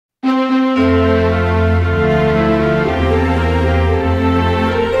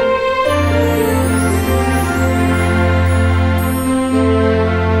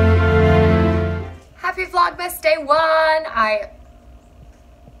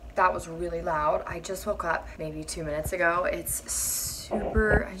that was really loud. I just woke up maybe 2 minutes ago. It's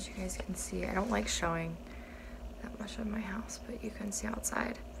super, as you guys can see, I don't like showing that much of my house, but you can see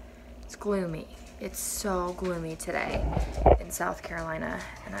outside. It's gloomy. It's so gloomy today in South Carolina,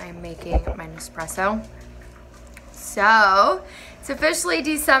 and I'm making my Nespresso. So, it's officially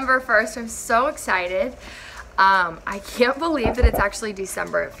December 1st. I'm so excited. I can't believe that it's actually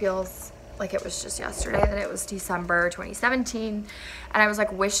December. It feels like it was just yesterday that it was December 2017. And I was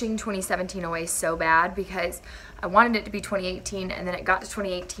like wishing 2017 away so bad because I wanted it to be 2018, and then it got to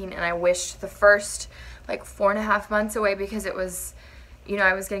 2018 and I wished the first like 4.5 months away because it was, you know,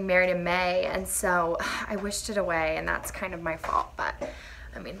 I was getting married in May, and so I wished it away, and that's kind of my fault, but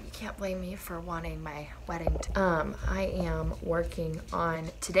I mean, you can't blame me for wanting my wedding to I am working on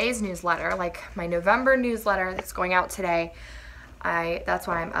today's newsletter, like my November newsletter that's going out today. That's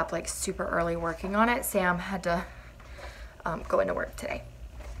why I'm up like super early working on it. Sam had to go into work today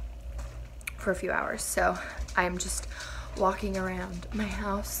for a few hours, so I'm just walking around my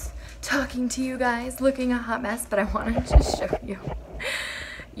house talking to you guys, looking a hot mess, but I wanted to show you.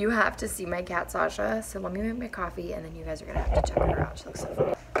 You have to see my cat Sasha, so let me make my coffee and then you guys are gonna have to check her out. She looks so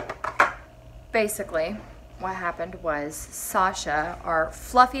funny. Basically, what happened was Sasha, our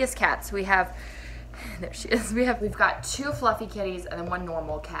fluffiest cat, so we have, there she is, we've got 2 fluffy kitties and then 1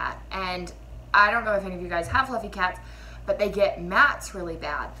 normal cat. And I don't know if any of you guys have fluffy cats, but they get mats really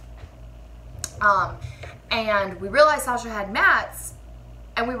bad. And we realized Sasha had mats,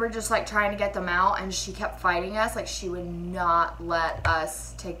 and we were just like trying to get them out, and she kept fighting us. Like, she would not let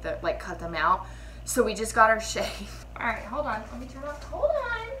us take the, like, cut them out. So we just got her shaved. All right, hold on. Let me turn off. Hold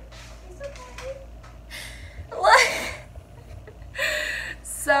on. It's okay. What?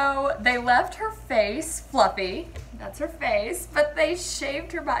 So they left her face fluffy. That's her face. But they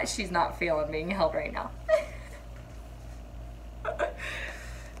shaved her body. She's not feeling being held right now.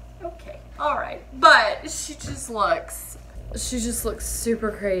 Okay. All right. But she just looks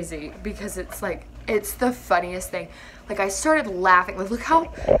super crazy because it's like, it's the funniest thing. Like, I started laughing. Like, look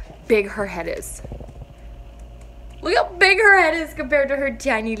how big her head is. Look how big her head is compared to her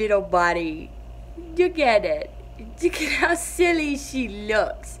tiny little body. Look at it. Look at how silly she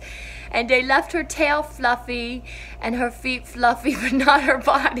looks. And they left her tail fluffy and her feet fluffy, but not her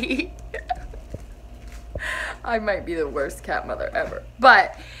body. I might be the worst cat mother ever.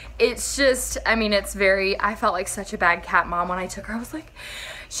 But it's just, I mean, it's very, I felt like such a bad cat mom when I took her. I was like,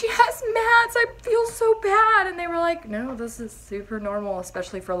 she has mats, I feel so bad. And they were like, no, this is super normal,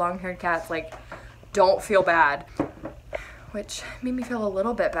 especially for long-haired cats. Like, don't feel bad. Which made me feel a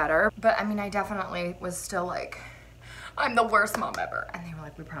little bit better. But I mean, I definitely was still like, I'm the worst mom ever. And they were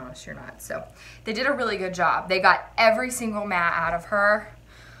like, we promise you're not. So they did a really good job. They got every single mat out of her,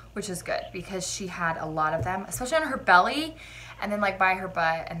 which is good because she had a lot of them, especially on her belly and then like by her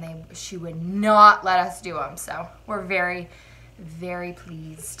butt, and she would not let us do them. So we're very, very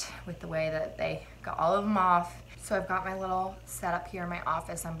pleased with the way that they got all of them off. So I've got my little setup here in my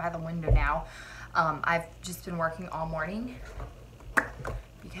office. I'm by the window now. I've just been working all morning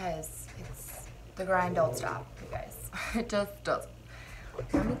because the grind don't stop, you guys. It just doesn't.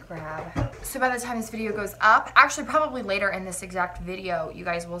 Let me grab. So by the time this video goes up, actually probably later in this exact video, you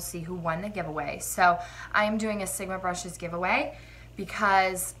guys will see who won the giveaway. So I am doing a Sigma brushes giveaway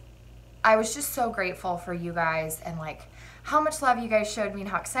because I was just so grateful for you guys and like how much love you guys showed me and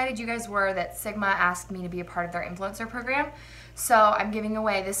how excited you guys were that Sigma asked me to be a part of their influencer program. So I'm giving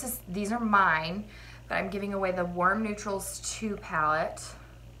away, these are mine, but I'm giving away the Warm Neutrals 2 palette.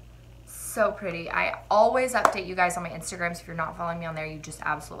 So pretty. I always update you guys on my Instagram, so if you're not following me on there, you just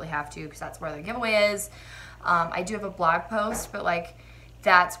absolutely have to because that's where the giveaway is. I do have a blog post, but like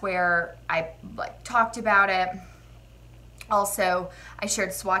that's where I like talked about it. Also, I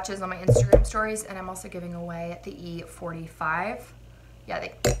shared swatches on my Instagram stories, and I'm also giving away the E45. Yeah,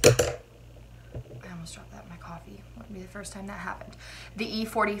 I almost dropped that in my coffee. Wouldn't be the first time that happened. The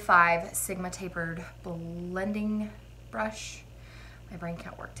E45 Sigma tapered blending brush. My brain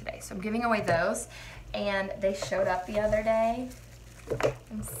can't work today. So I'm giving away those, and they showed up the other day.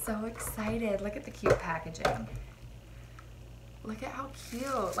 I'm so excited. Look at the cute packaging. Look at how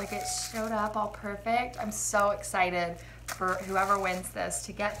cute. Like, it showed up all perfect. I'm so excited for whoever wins this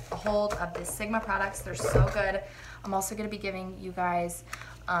to get a hold of the Sigma products. They're so good. I'm also going to be giving you guys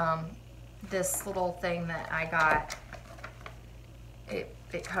this little thing that I got.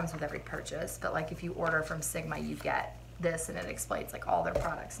 It comes with every purchase, but like if you order from Sigma, you get this, and it explains like all their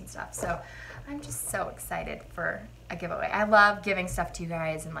products and stuff. So I'm just so excited for a giveaway. I love giving stuff to you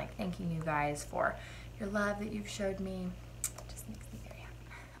guys and like thanking you guys for your love that you've showed me. It just makes me very happy.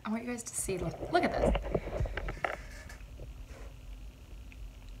 I want you guys to see, look at this.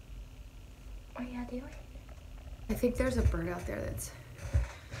 What are you doing? I think there's a bird out there that's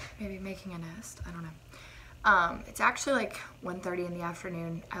maybe making a nest. I don't know. It's actually like 1:30 in the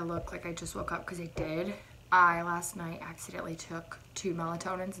afternoon. I look like I just woke up because I did. I last night accidentally took 2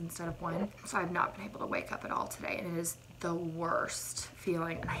 melatonins instead of 1. So I've not been able to wake up at all today, and it is the worst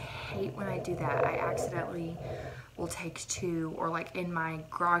feeling. And I hate when I do that. I accidentally will take 2, or like in my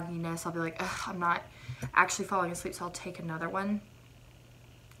grogginess, I'll be like, ugh, I'm not actually falling asleep, so I'll take another one.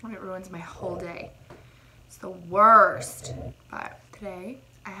 And it ruins my whole day. It's the worst. But today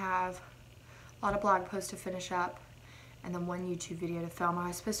I have a lot of blog posts to finish up and then 1 YouTube video to film. I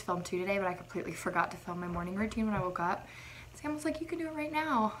was supposed to film 2 today, but I completely forgot to film my morning routine when I woke up. Sam was like, you can do it right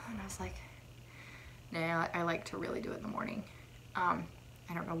now. And I was like, nah, I like to really do it in the morning. I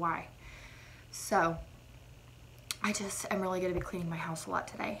don't know why. So I'm really gonna be cleaning my house a lot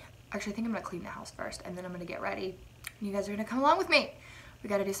today. Actually, I think I'm gonna clean the house first, and then I'm gonna get ready. You guys are gonna come along with me. We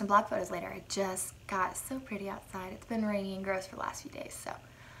gotta do some blog photos later. I just got so pretty outside. It's been rainy and gross for the last few days, so I'm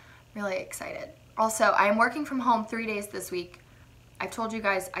really excited. Also, I am working from home 3 days this week. I've told you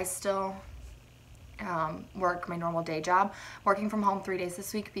guys I still work my normal day job. Working from home 3 days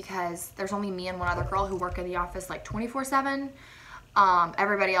this week because there's only me and one other girl who work in the office like 24/7.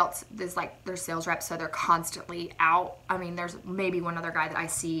 Everybody else is like, they're sales reps, so they're constantly out. I mean, there's maybe one other guy that I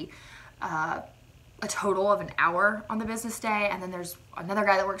see a total of an hour on the business day, and then there's another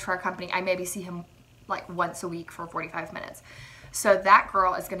guy that works for our company. I maybe see him like once a week for 45 minutes. So that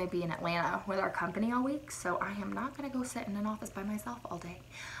girl is going to be in Atlanta with our company all week, so I am not going to go sit in an office by myself all day.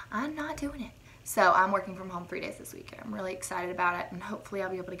 I'm not doing it. So I'm working from home 3 days this week. I'm really excited about it, and hopefully I'll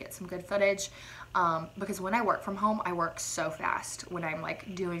be able to get some good footage, because when I work from home, I work so fast when I'm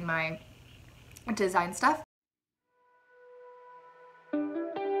like doing my design stuff.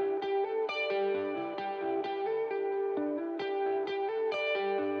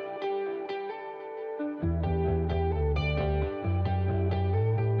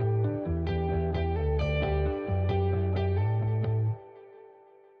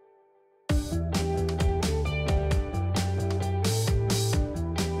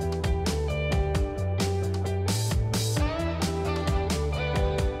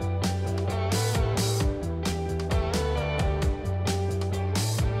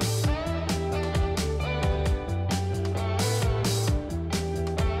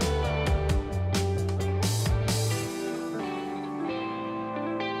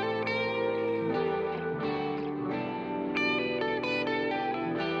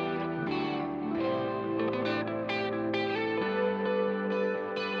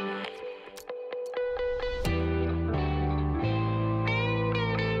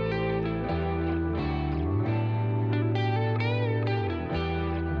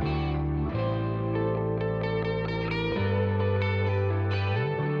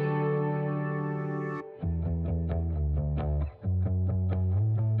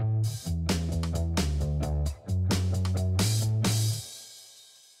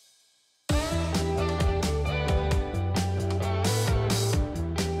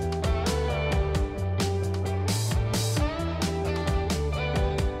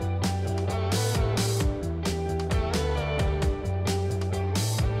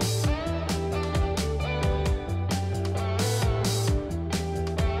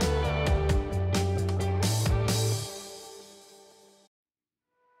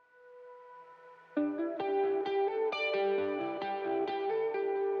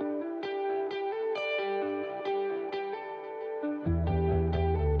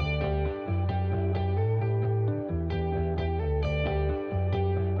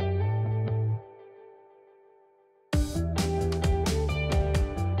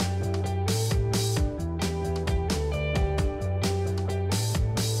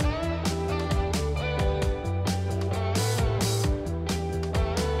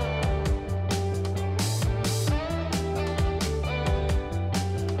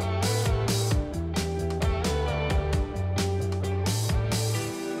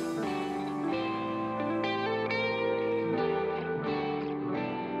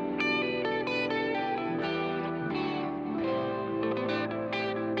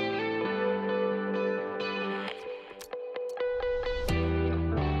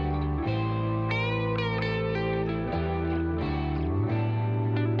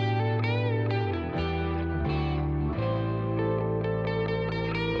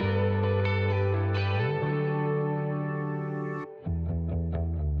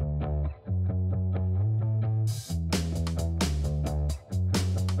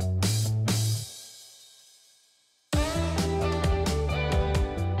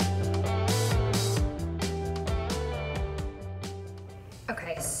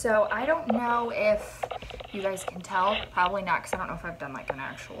 Okay, so I don't know if you guys can tell. Probably not, because I don't know if I've done like an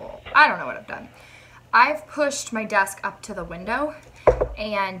actual, I don't know what I've done. I've pushed my desk up to the window,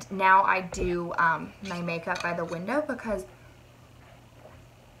 and now I do my makeup by the window because,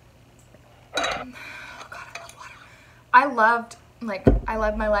 oh God, I love water. I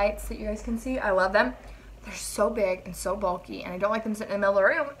love my lights that you guys can see. I love them. They're so big and so bulky, and I don't like them sitting in the middle of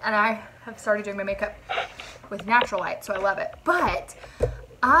the room, and I have started doing my makeup with natural light, so I love it. But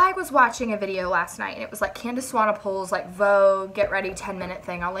I was watching a video last night, and it was like Candace Swanepoel's like Vogue Get Ready 10-minute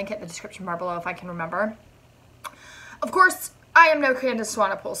thing. I'll link it in the description bar below if I can remember. Of course, I am no Candace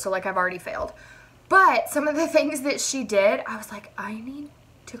Swanepoel, so like I've already failed. But some of the things that she did, I was like, I need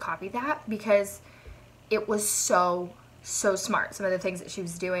to copy that because it was so smart. Some of the things that she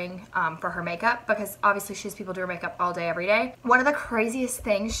was doing for her makeup, because obviously she has people do her makeup all day, every day. One of the craziest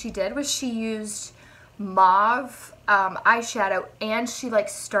things she did was she used mauve eyeshadow, and she like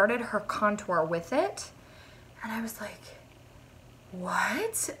started her contour with it, and I was like,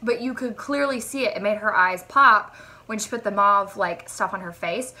 what? But you could clearly see it. It made her eyes pop when she put the mauve like stuff on her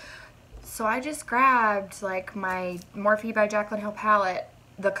face. So I just grabbed like my Morphe by Jaclyn Hill palette.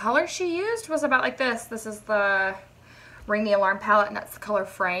 The color she used was about like this. This is the Ring the Alarm palette, and that's the color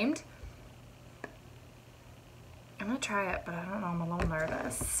Framed. I'm gonna try it, but I don't know, I'm a little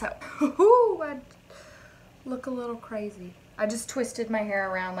nervous. So, I look a little crazy. I just twisted my hair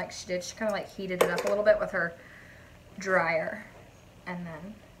around like she did. She kind of like heated it up a little bit with her dryer, and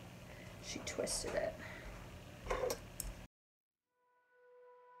then she twisted it.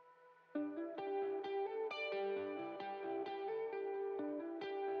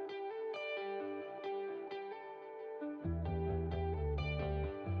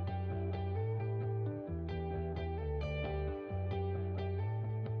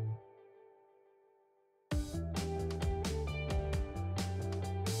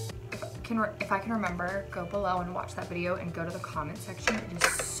 If I can remember, go below and watch that video and go to the comment section. It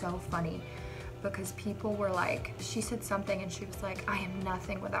is so funny because people were like, she said something and she was like, I am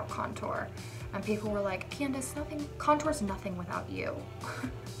nothing without contour. And people were like, Candace, contour's nothing without you.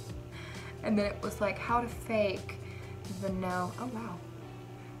 And then it was like, how to fake the no, oh wow.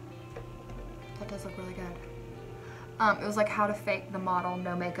 That does look really good. It was like how to fake the model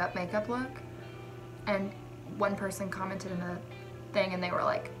no makeup look. And one person commented in a thing and they were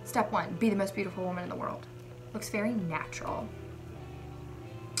like, step 1, be the most beautiful woman in the world. Looks very natural.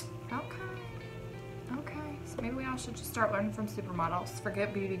 Okay, so maybe we all should just start learning from supermodels.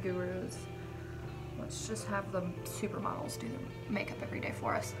 Forget beauty gurus. Let's just have the supermodels do the makeup every day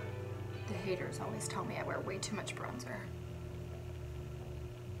for us. The haters always tell me I wear way too much bronzer.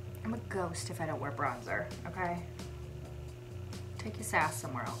 I'm a ghost if I don't wear bronzer, okay? Take your sass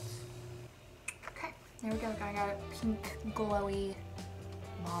somewhere else. There we go, I got a pink, glowy,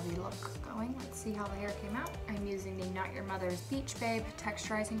 mauve look going. Let's see how the hair came out. I'm using the Not Your Mother's Beach Babe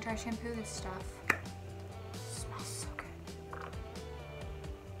Texturizing Dry Shampoo. This stuff smells so good.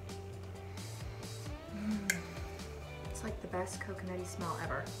 It's like the best coconutty smell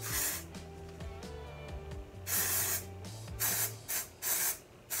ever.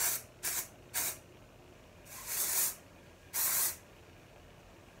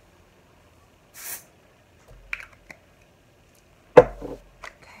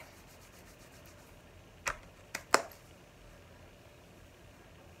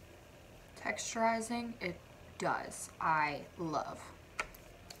 Texturizing, it does. I love.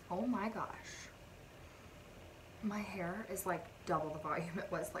 Oh my gosh. My hair is like double the volume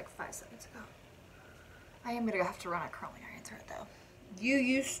it was like 5 seconds ago. I am gonna have to run a curling iron through it though. You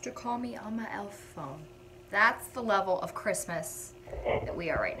used to call me on my elf phone. That's the level of Christmas that we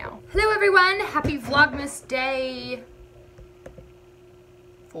are right now. Hello everyone, happy Vlogmas day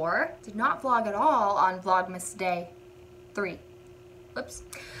 4. Did not vlog at all on Vlogmas day 3. Oops.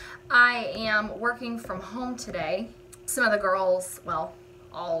 I am working from home today. Some of the girls, well,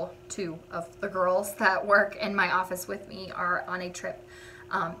 all 2 of the girls that work in my office with me are on a trip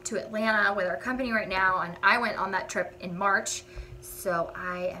to Atlanta with our company right now, and I went on that trip in March, so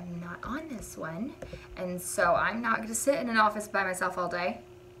I am not on this one, and so I'm not gonna sit in an office by myself all day.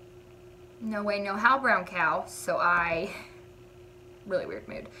 No way, no how, brown cow. So really weird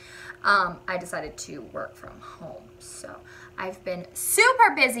mood. I decided to work from home, so I've been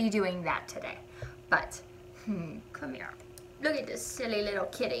super busy doing that today. But, come here. Look at this silly little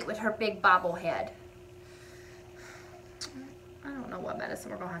kitty with her big bobblehead. I don't know what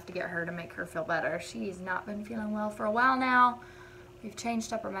medicine we're gonna have to get her to make her feel better. She's not been feeling well for a while now. We've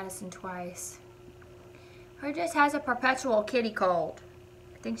changed up her medicine twice. Her just has a perpetual kitty cold.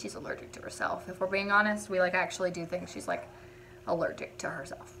 I think she's allergic to herself. If we're being honest, we like actually do think she's like allergic to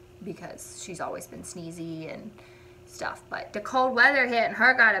herself because she's always been sneezy and stuff. But the cold weather hit and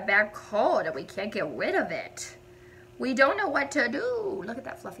her got a bad cold and we can't get rid of it. We don't know what to do. Look at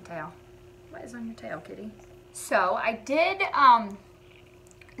that fluffy tail. What is on your tail, kitty? So I did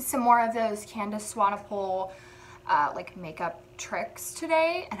some more of those Candace Swanepoel like makeup tricks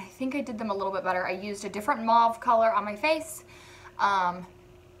today, and I think I did them a little bit better. I used a different mauve color on my face,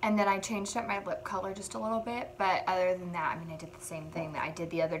 and then I changed up my lip color just a little bit, but other than that, I mean, I did the same thing that I did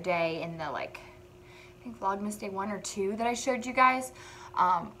the other day in the, like, I think Vlogmas Day 1 or 2 that I showed you guys.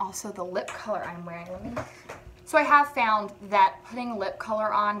 Also the lip color I'm wearing. So I have found that putting lip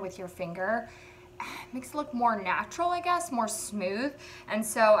color on with your finger makes it look more natural, I guess, more smooth. And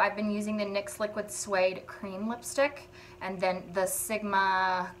so I've been using the NYX Liquid Suede Cream Lipstick and then the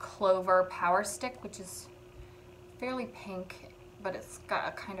Sigma Clover Power Stick, which is fairly pink, but it's got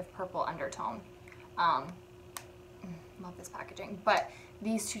a kind of purple undertone. Love this packaging. But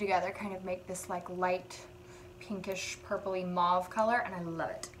these two together kind of make this like light pinkish purpley mauve color, and I love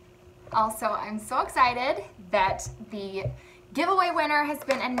it. Also, I'm so excited that the giveaway winner has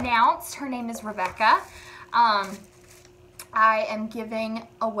been announced. Her name is Rebecca. I am giving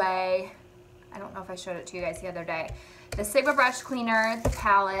away, I don't know if I showed it to you guys the other day, the Sigma brush cleaner, the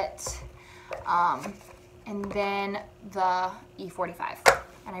palette, and then the E45.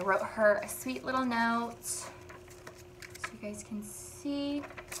 And I wrote her a sweet little note so you guys can see.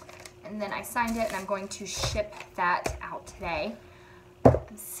 And then I signed it, and I'm going to ship that out today.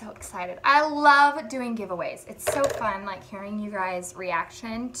 I'm so excited. I love doing giveaways. It's so fun, like hearing you guys'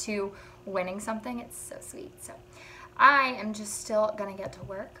 reaction to winning something. It's so sweet. So I am just still gonna get to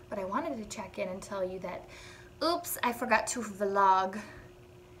work, but I wanted to check in and tell you that, oops, I forgot to vlog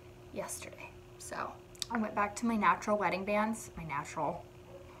yesterday. So I went back to my natural wedding bands. My natural,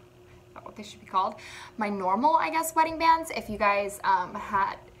 is that what they should be called? My normal, I guess, wedding bands. If you guys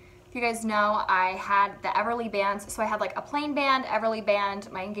if you guys know, I had the Everly bands. So I had like a plain band, Everly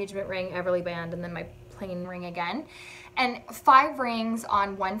band, my engagement ring, Everly band, and then my plain ring again. And 5 rings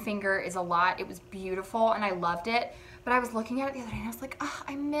on one finger is a lot. It was beautiful and I loved it. But I was looking at it the other day and I was like, oh,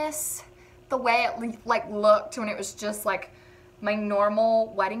 I miss the way it like looked when it was just like my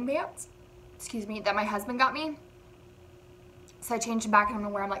normal wedding bands, excuse me, that my husband got me. So I changed them back, and I'm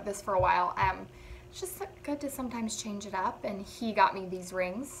gonna wear them like this for a while. It's just good to sometimes change it up, and he got me these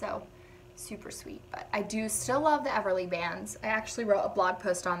rings, so super sweet. But I do still love the Everly bands. I actually wrote a blog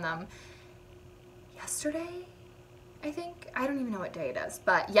post on them yesterday, I think. I don't even know what day it is,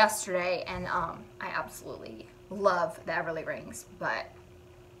 but yesterday, and I absolutely love the Everly rings, but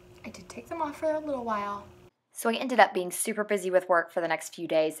I did take them off for a little while. So I ended up being super busy with work for the next few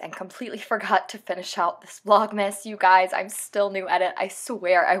days and completely forgot to finish out this Vlogmas. You guys, I'm still new at it. I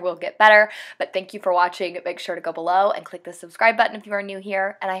swear I will get better. But thank you for watching. Make sure to go below and click the subscribe button if you are new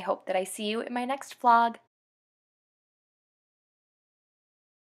here. And I hope that I see you in my next vlog.